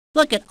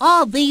Look at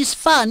all these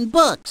fun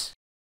books.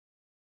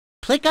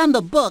 Click on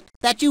the book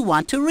that you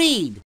want to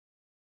read.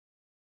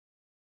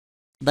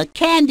 The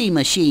Candy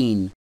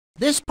Machine.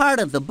 This part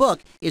of the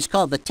book is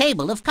called the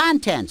Table of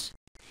Contents.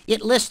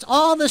 It lists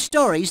all the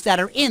stories that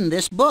are in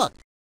this book.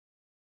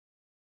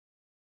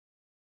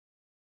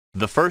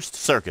 The First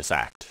Circus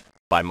Act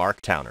by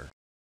Mark Towner.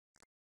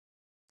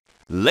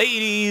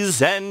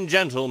 "Ladies and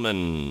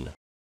gentlemen,"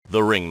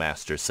 the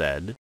ringmaster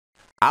said,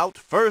 "out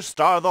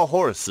first are the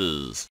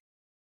horses."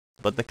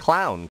 But the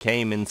clown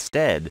came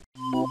instead.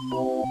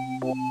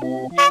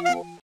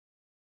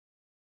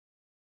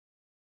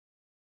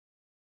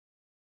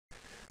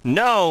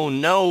 "No,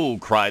 no,"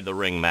 cried the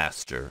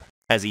ringmaster,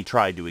 as he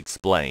tried to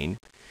explain.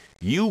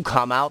 "You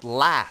come out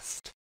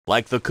last,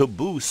 like the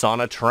caboose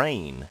on a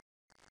train."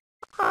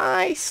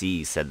 "I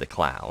see," said the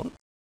clown.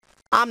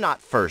 "I'm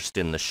not first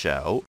in the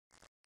show.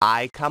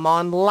 I come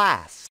on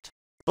last,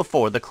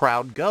 before the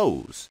crowd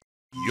goes."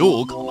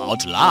 "You'll come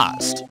out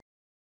last."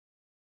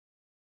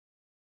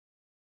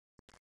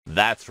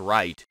 "That's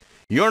right.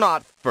 You're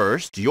not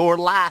first, you're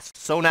last,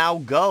 so now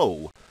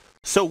go,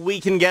 so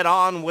we can get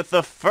on with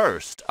the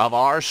first of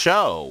our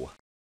show."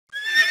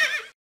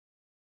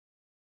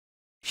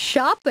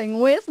 Shopping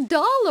with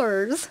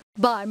Dollars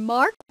by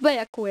Mark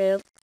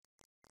Beckwith.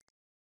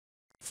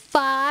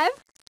 5,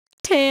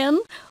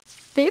 10,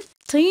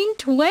 15,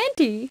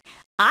 20.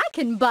 I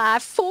can buy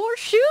 4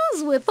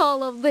 shoes with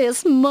all of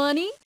this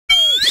money.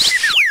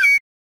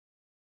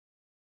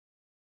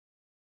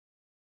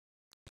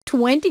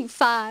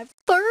 25,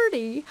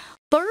 30,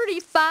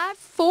 35,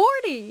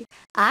 40.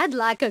 I'd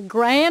like a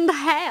grand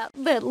hat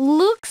that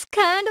looks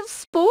kind of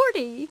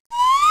sporty.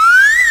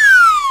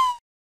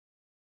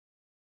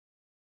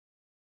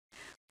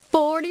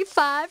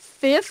 45,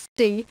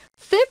 50,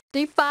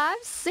 55,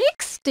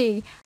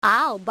 60.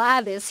 I'll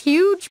buy this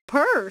huge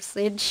purse.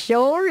 It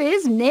sure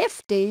is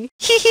nifty.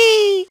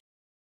 Hee-hee!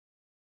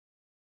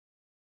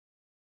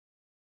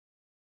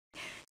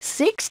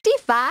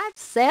 65,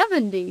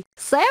 70,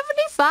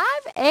 75,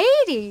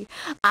 80.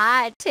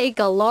 I take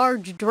a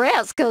large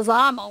dress 'cause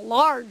I'm a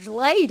large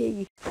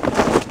lady.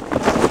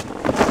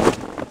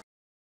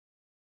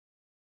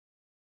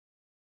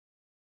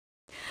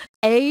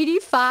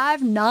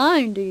 85,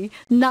 90,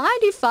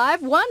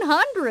 95,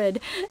 100.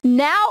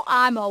 Now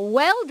I'm a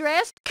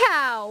well-dressed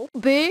cow,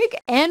 big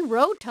and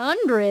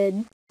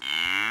rotunded.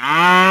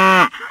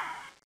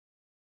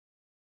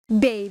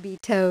 Baby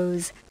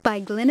Toes by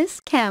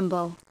Glynis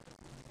Campbell.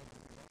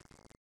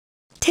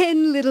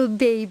 10 little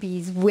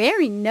babies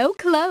wearing no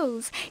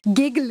clothes,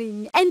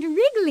 giggling and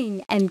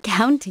wriggling and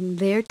counting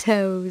their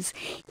toes.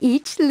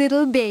 Each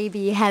little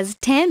baby has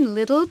 10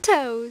 little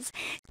toes,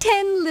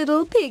 10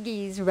 little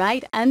piggies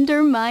right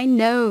under my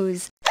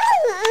nose.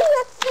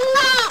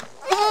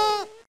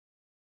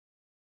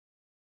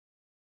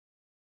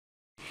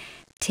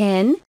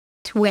 10,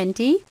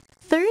 20,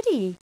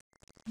 30.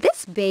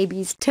 This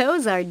baby's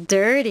toes are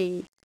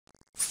dirty.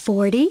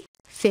 40,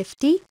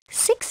 50,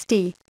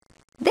 60.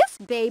 This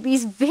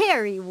baby's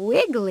very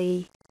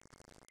wiggly.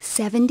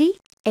 70,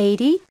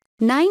 80,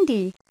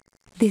 90.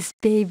 This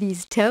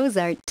baby's toes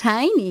are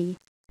tiny.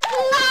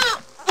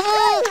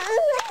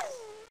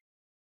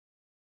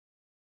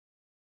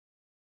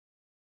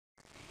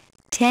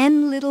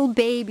 10 little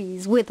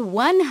babies with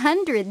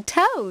 100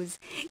 toes.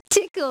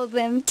 Tickle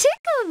them,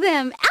 tickle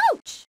them.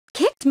 Ouch!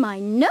 Kicked my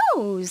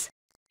nose.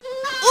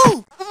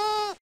 Ooh!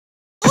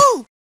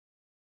 Ooh!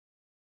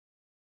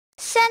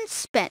 Cents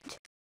spent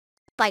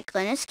by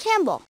Glynis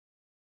Campbell.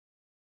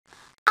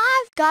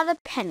 I've got a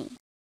penny,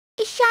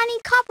 a shiny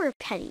copper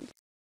penny.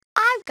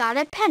 I've got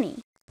a penny.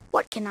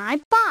 What can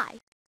I buy?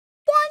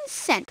 1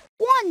 cent,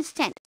 1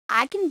 cent.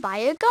 I can buy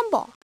a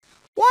gumball.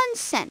 1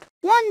 cent,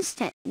 1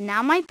 cent.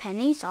 Now my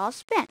penny's all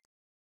spent.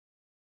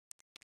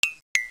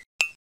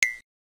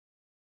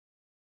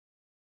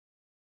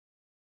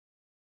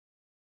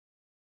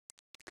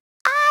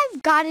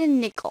 I've got a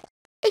nickel,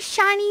 a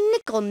shiny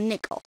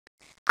nickel.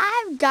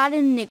 I've got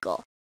a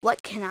nickel.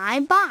 What can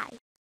I buy?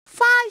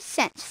 5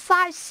 cents,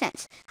 5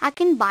 cents. I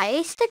can buy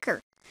a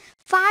sticker.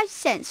 5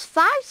 cents,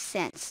 5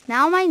 cents.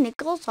 Now my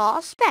nickel's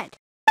all spent.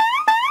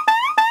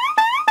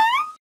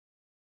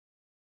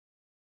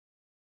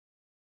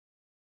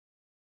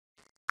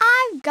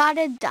 I've got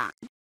a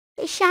dime,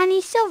 a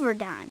shiny silver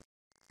dime.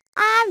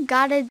 I've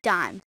got a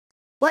dime.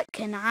 What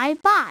can I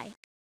buy?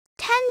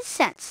 10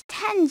 cents,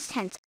 10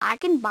 cents. I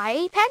can buy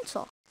a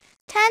pencil.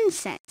 10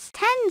 cents,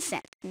 10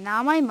 cents.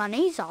 Now my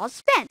money's all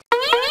spent.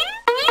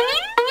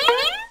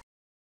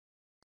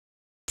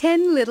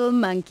 10 Little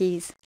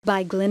Monkeys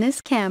by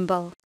Glynis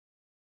Campbell.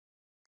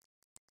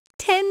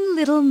 10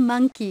 little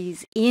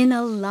monkeys in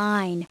a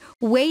line,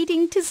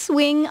 waiting to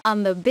swing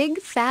on the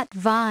big fat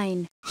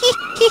vine.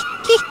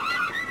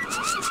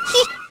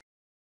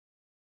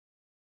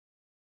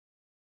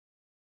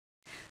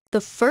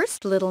 The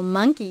first little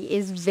monkey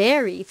is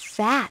very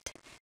fat.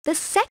 The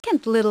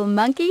second little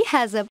monkey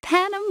has a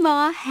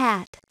Panama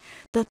hat.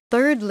 The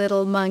third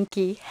little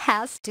monkey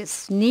has to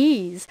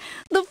sneeze.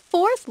 The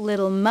fourth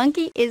little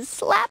monkey is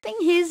slapping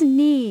his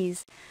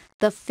knees.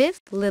 The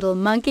fifth little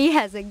monkey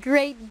has a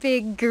great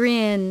big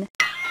grin.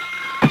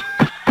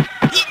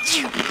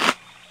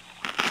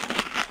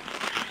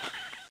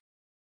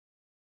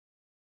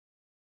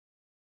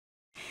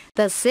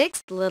 The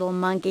sixth little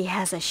monkey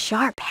has a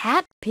sharp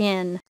hat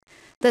pin.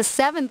 The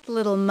seventh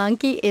little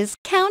monkey is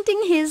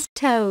counting his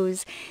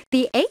toes.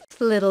 The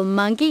eighth little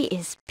monkey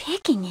is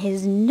picking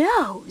his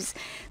nose.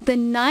 The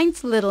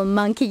ninth little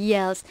monkey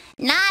yells,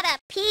 Not a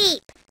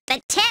peep!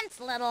 The 10th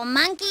little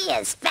monkey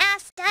is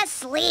fast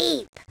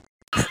asleep.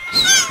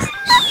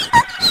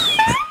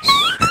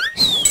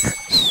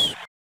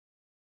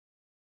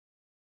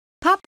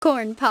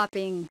 Popcorn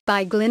Popping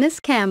by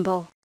Glynis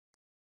Campbell.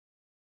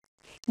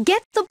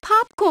 Get the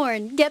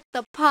popcorn, get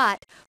the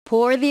pot,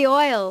 pour the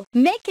oil,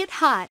 make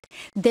it hot.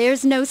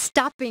 There's no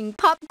stopping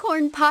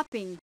popcorn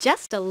popping,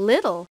 just a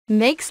little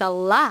makes a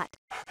lot.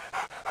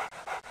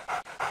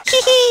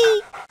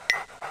 Hee-hee!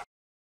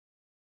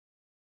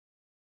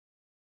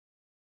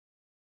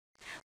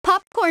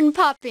 Popcorn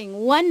popping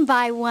one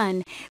by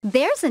one,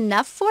 there's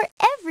enough for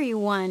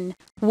everyone.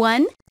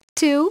 1,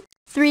 2,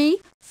 3,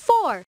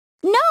 4.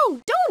 No,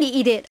 don't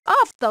eat it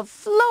off the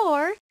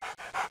floor.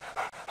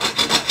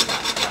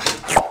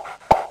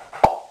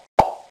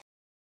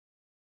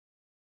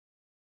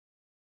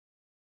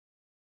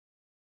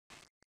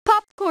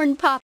 Popcorn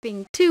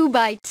popping 2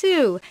 by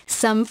 2,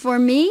 some for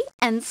me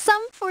and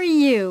some for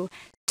you.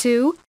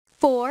 2,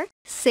 4,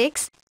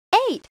 6,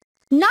 8.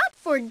 Not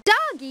for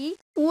Doggy.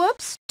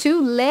 Whoops,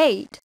 too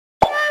late.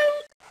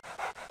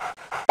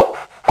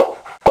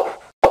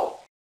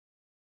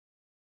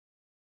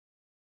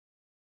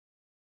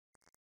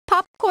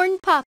 Popcorn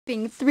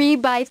popping 3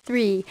 by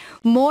 3,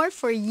 more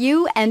for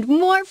you and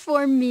more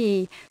for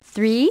me.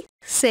 3,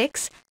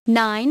 6,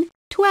 9,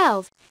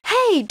 12.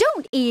 Hey,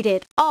 don't eat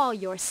it all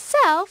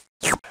yourself.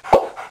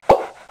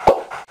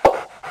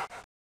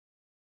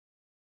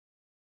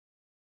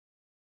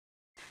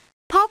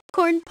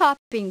 Popcorn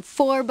popping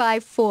 4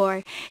 by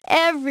 4.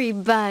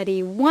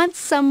 Everybody wants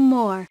some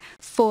more.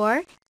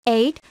 4,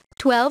 8,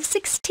 12,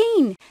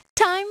 16.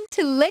 Time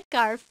to lick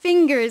our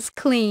fingers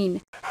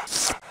clean.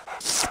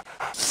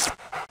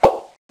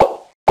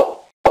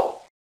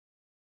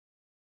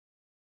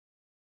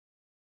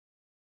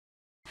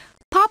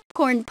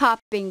 Popcorn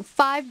popping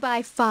 5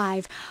 by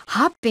 5,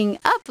 hopping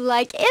up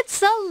like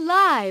it's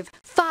alive.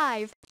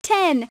 5,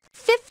 10,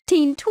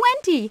 15,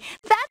 20.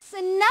 That's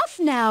enough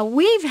now.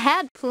 We've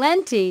had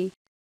plenty.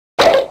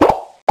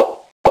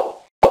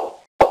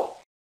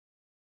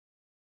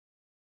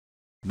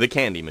 The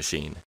Candy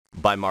Machine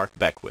by Mark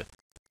Beckwith.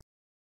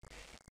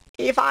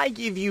 If I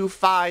give you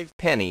 5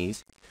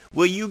 pennies,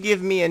 will you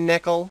give me a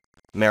nickel?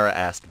 Mara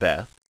asked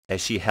Beth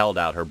as she held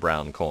out her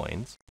brown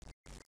coins.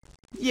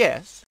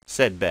 Yes,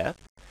 said Beth.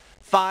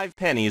 5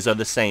 pennies are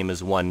the same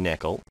as 1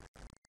 nickel.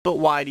 But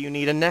why do you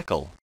need a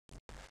nickel?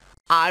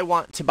 I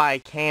want to buy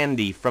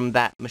candy from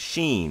that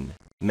machine,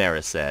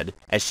 Mara said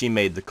as she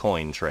made the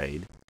coin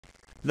trade.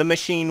 The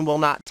machine will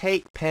not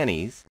take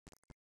pennies.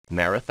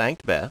 Mara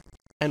thanked Beth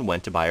and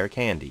went to buy her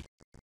candy.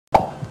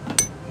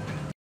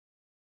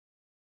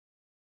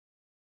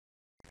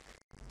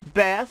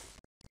 Beth,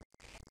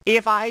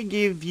 if I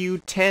give you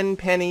 10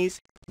 pennies,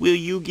 will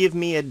you give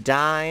me a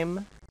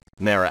dime?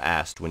 Mara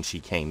asked when she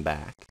came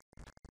back.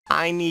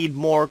 I need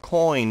more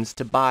coins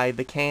to buy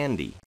the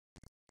candy.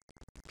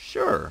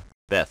 Sure,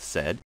 Beth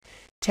said.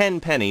 10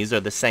 pennies are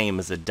the same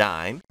as a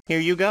dime. Here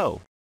you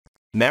go.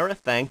 Mara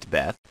thanked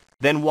Beth,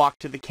 then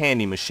walked to the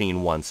candy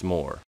machine once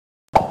more.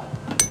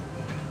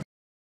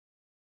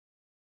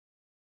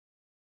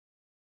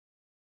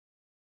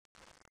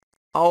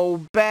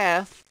 Oh,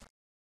 Beth,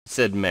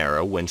 said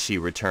Mara when she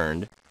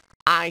returned,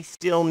 I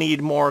still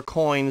need more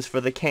coins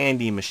for the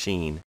candy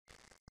machine.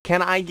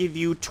 Can I give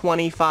you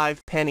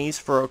 25 pennies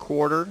for a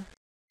quarter?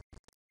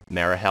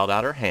 Mara held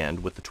out her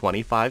hand with the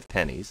 25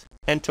 pennies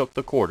and took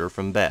the quarter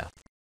from Beth.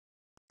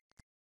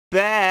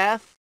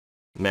 Beth,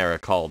 Mara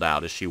called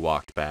out as she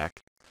walked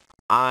back.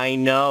 I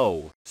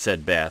know,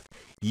 said Beth.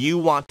 You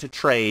want to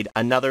trade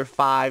another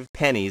 5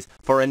 pennies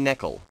for a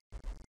nickel.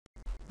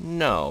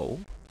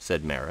 No,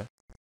 said Mara.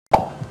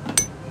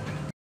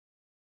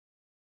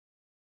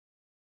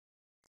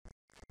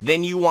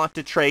 Then you want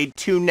to trade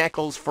 2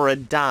 nickels for a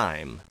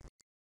dime,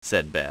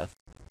 said Beth.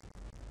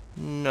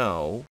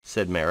 No,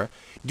 said Mara.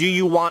 Do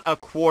you want a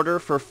quarter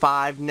for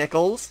 5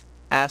 nickels?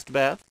 Asked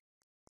Beth.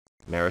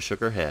 Mara shook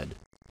her head.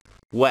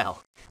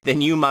 Well, then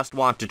you must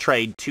want to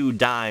trade 2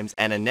 dimes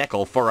and a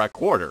nickel for a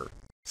quarter,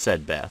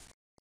 said Beth.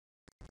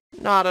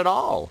 Not at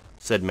all,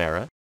 said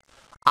Mara.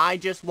 I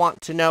just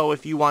want to know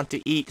if you want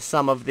to eat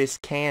some of this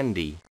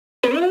candy.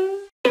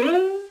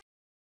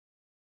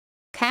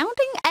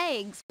 Counting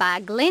Eggs by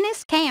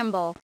Glynis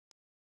Campbell.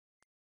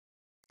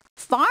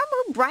 Farmer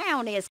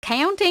Brown is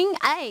counting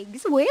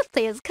eggs with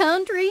his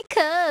country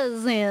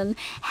cousin.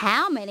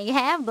 How many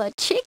have the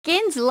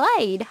chickens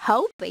laid?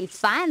 Hope he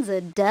finds a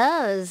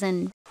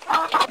dozen.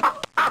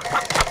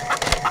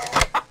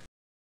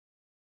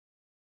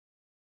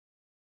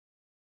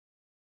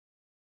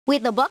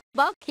 With the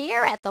buck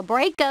here at the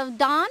break of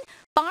dawn,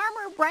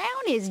 Farmer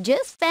Brown has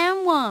just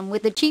found one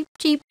with a cheep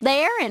cheep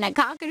there and a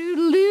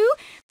cock-a-doodle-doo.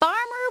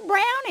 Farmer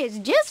Brown has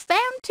just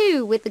found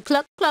two with the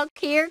cluck cluck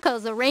here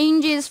 'cause the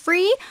range is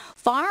free.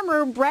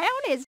 Farmer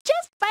Brown has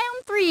just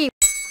found three.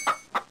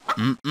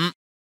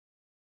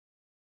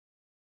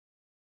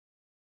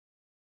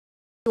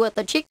 With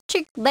a chick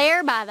chick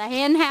there by the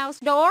hen house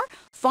door.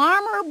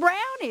 Farmer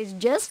Brown has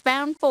just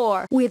found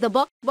four. With a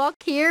buck buck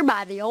here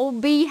by the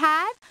old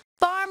beehive.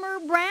 Farmer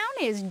Brown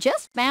has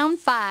just found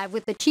five.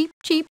 With a cheep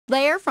cheep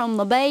there from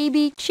the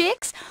baby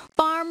chicks.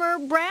 Farmer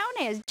Brown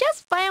has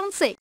just found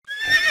six.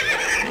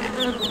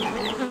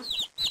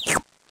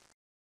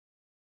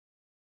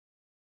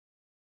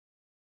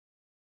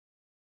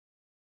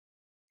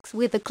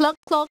 With a cluck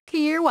cluck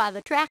here while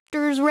the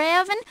tractor's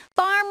revving.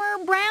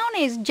 Farmer Brown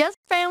has just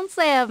found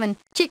seven.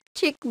 Chick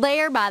chick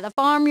there by the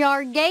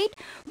farmyard gate.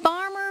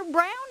 Farmer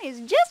Brown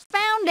has just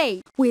found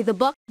eight. With a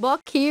buck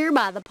buck here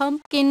by the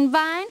pumpkin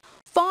vine.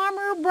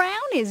 Farmer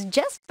Brown has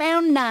just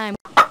found nine.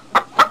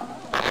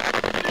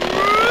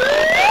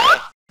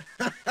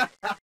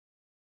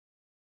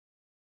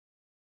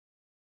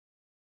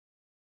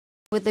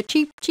 With a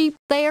cheep cheep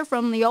there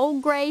from the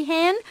old gray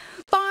hen.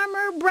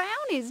 Farmer Brown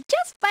has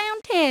just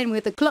found 10.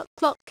 With a cluck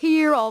cluck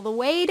here all the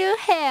way to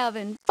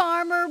heaven.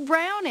 Farmer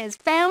Brown has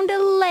found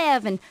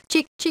 11.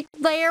 Chick chick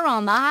there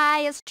on the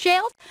highest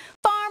shelf.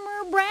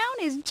 Farmer Brown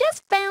has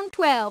just found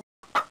 12.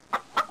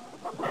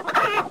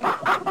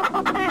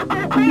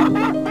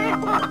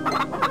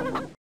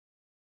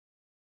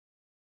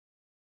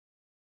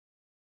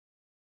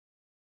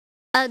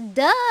 A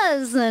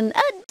dozen,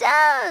 a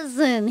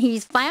dozen.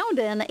 He's found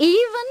an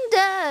even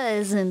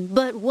dozen.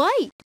 But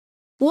wait,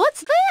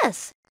 what's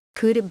this?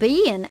 Could it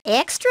be an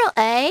extra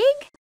egg?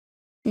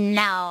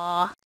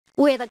 No.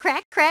 With a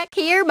crack crack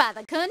here by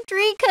the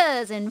country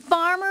cousin,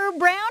 Farmer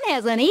Brown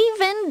has an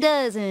even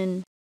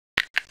dozen.